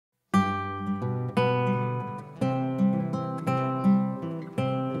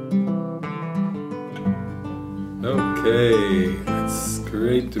Okay, it's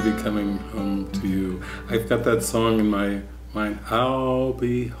great to be coming home to you. I've got that song in my mind, I'll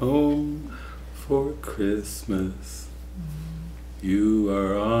be home for Christmas. You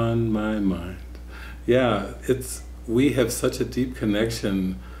are on my mind. Yeah, we have such a deep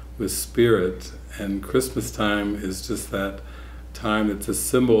connection with Spirit, and Christmas time is just that time. It's a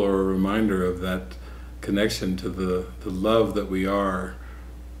symbol or a reminder of that connection to the love that we are,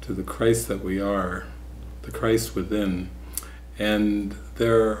 to the Christ that we are, the Christ within. And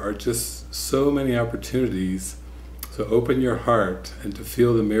there are just so many opportunities to open your heart and to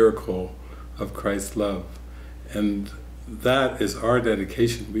feel the miracle of Christ's love. And that is our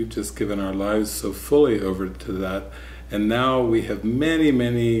dedication. We've just given our lives so fully over to that. And now we have many,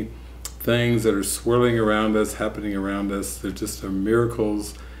 many things that are swirling around us, happening around us. There just are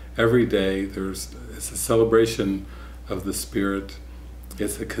miracles every day. It's a celebration of the Spirit.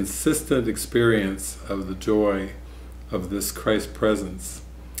 It's a consistent experience of the joy of this Christ presence.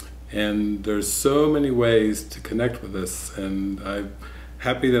 And there's so many ways to connect with us, and I'm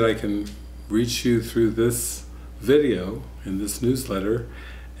happy that I can reach you through this video in this newsletter,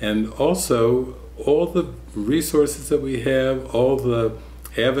 and also all the resources that we have, all the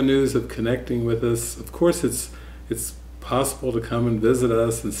avenues of connecting with us. Of course it's possible to come and visit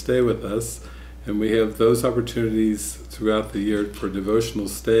us and stay with us, and we have those opportunities throughout the year for devotional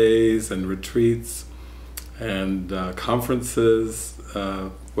stays and retreats and conferences,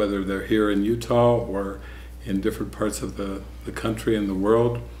 whether they're here in Utah or in different parts of the country and the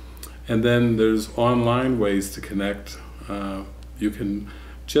world. And then there's online ways to connect. You can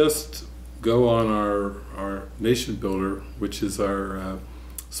just go on our Nation Builder, which is our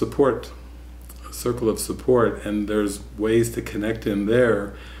support, circle of support, and there's ways to connect in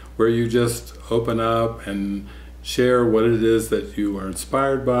there where you just open up and share what it is that you are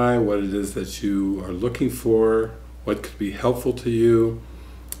inspired by, what it is that you are looking for, what could be helpful to you,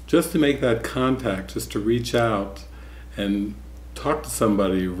 just to make that contact, just to reach out and talk to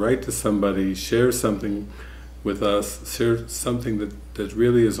somebody, write to somebody, share something with us, share something that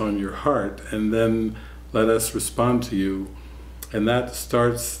really is on your heart, and then let us respond to you. And that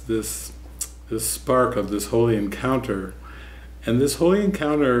starts this spark of this holy encounter. And this holy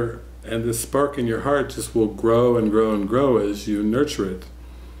encounter and this spark in your heart just will grow and grow and grow as you nurture it.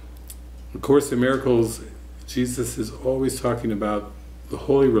 Of course, in Miracles, Jesus is always talking about the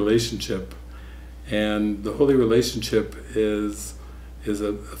holy relationship. And the holy relationship is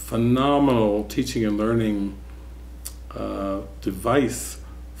a phenomenal teaching and learning device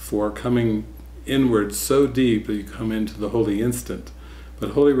for coming inward so deep that you come into the holy instant.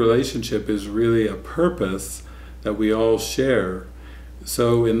 But holy relationship is really a purpose that we all share.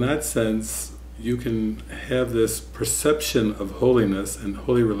 So in that sense, you can have this perception of holiness and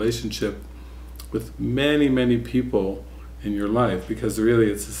holy relationship with many, many people in your life, because really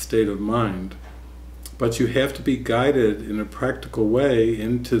it's a state of mind. But you have to be guided in a practical way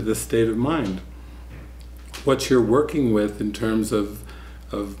into the state of mind. What you're working with in terms of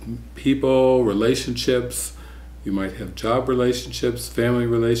people, relationships, you might have job relationships, family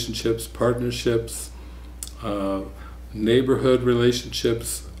relationships, partnerships, neighborhood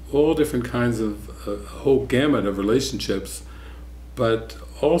relationships, all different kinds of, a whole gamut of relationships. But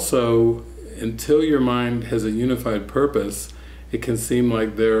also, until your mind has a unified purpose, it can seem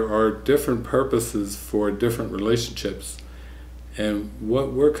like there are different purposes for different relationships. And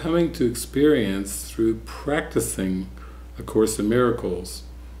what we're coming to experience through practicing A Course in Miracles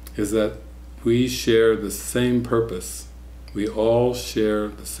is that we share the same purpose. We all share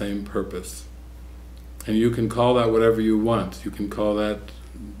the same purpose. And you can call that whatever you want. You can call that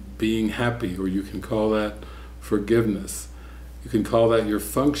being happy, or you can call that forgiveness. You can call that your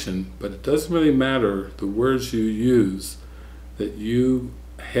function, but it doesn't really matter the words you use, that you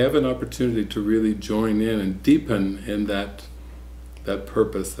have an opportunity to really join in and deepen in that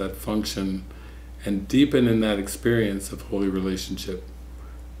purpose, that function, and deepen in that experience of holy relationship.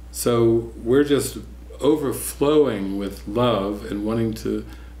 So we're just overflowing with love and wanting to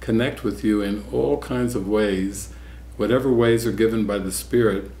connect with you in all kinds of ways, whatever ways are given by the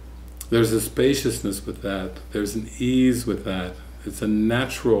Spirit. There's a spaciousness with that, there's an ease with that. It's a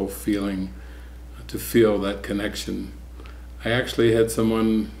natural feeling to feel that connection. I actually had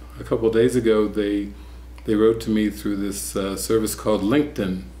someone a couple of days ago, they wrote to me through this service called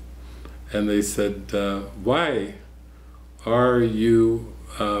LinkedIn, and they said, why are you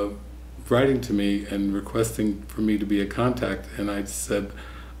writing to me and requesting for me to be a contact? And I said,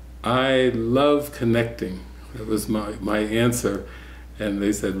 I love connecting. That was my answer. And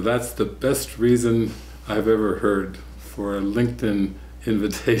they said, that's the best reason I've ever heard for a LinkedIn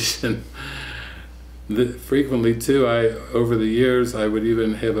invitation. frequently too, over the years, I would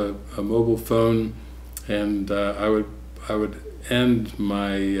even have a mobile phone, and I would end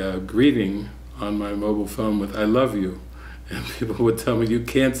my greeting on my mobile phone with "I love you," and people would tell me, "You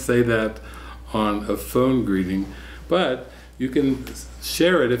can't say that on a phone greeting," but you can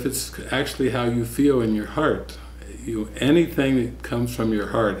share it if it's actually how you feel in your heart. Anything that comes from your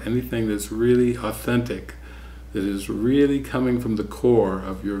heart, anything that's really authentic, that is really coming from the core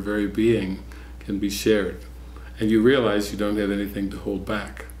of your very being, can be shared. And you realize you don't have anything to hold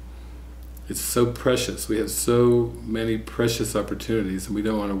back. It's so precious. We have so many precious opportunities, and we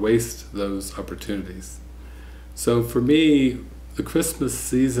don't want to waste those opportunities. So for me, the Christmas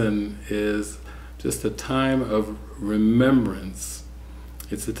season is just a time of remembrance.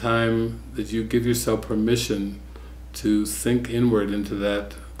 It's a time that you give yourself permission to sink inward into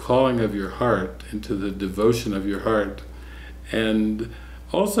that calling of your heart, into the devotion of your heart. And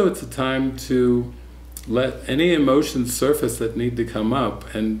also it's a time to let any emotions surface that need to come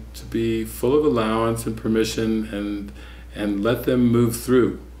up, and to be full of allowance and permission, and let them move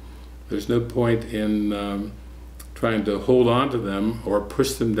through. There's no point in trying to hold on to them or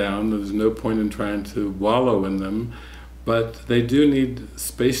push them down. There's no point in trying to wallow in them, but they do need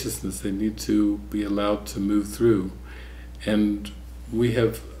spaciousness. They need to be allowed to move through. And we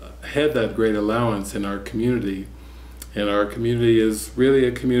have had that great allowance in our community. And our community is really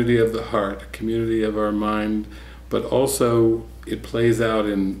a community of the heart, a community of our mind, but also it plays out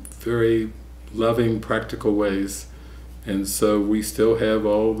in very loving, practical ways. And so we still have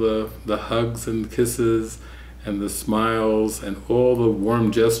all the hugs and kisses and the smiles and all the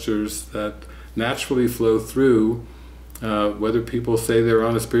warm gestures that naturally flow through. Whether people say they're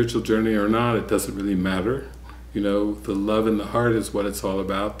on a spiritual journey or not, it doesn't really matter. You know, the love in the heart is what it's all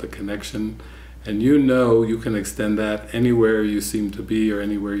about, the connection. And you know you can extend that anywhere you seem to be or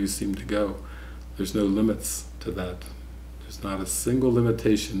anywhere you seem to go. There's no limits to that. There's not a single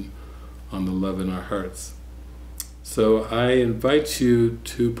limitation on the love in our hearts. So I invite you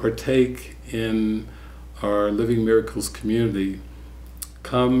to partake in our Living Miracles community.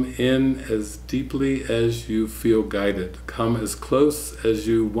 Come in as deeply as you feel guided. Come as close as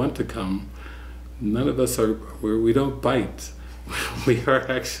you want to come. None of us are, we don't bite. We are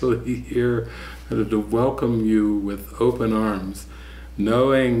actually here to welcome you with open arms,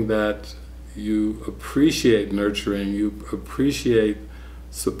 knowing that you appreciate nurturing, you appreciate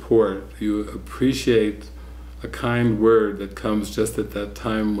support, you appreciate a kind word that comes just at that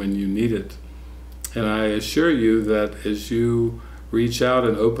time when you need it. And I assure you that as you reach out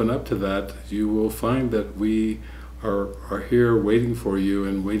and open up to that, you will find that we are here waiting for you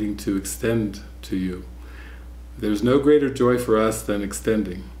and waiting to extend to you. There's no greater joy for us than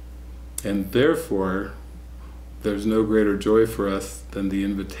extending, and therefore there's no greater joy for us than the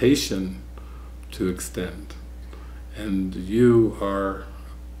invitation to extend. And you are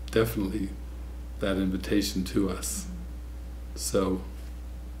definitely that invitation to us. So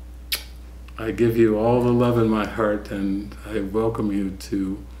I give you all the love in my heart, and I welcome you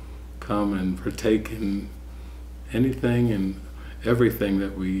to come and partake in anything and everything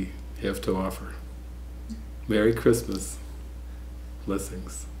that we have to offer. Merry Christmas.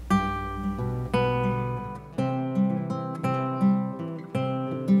 Blessings.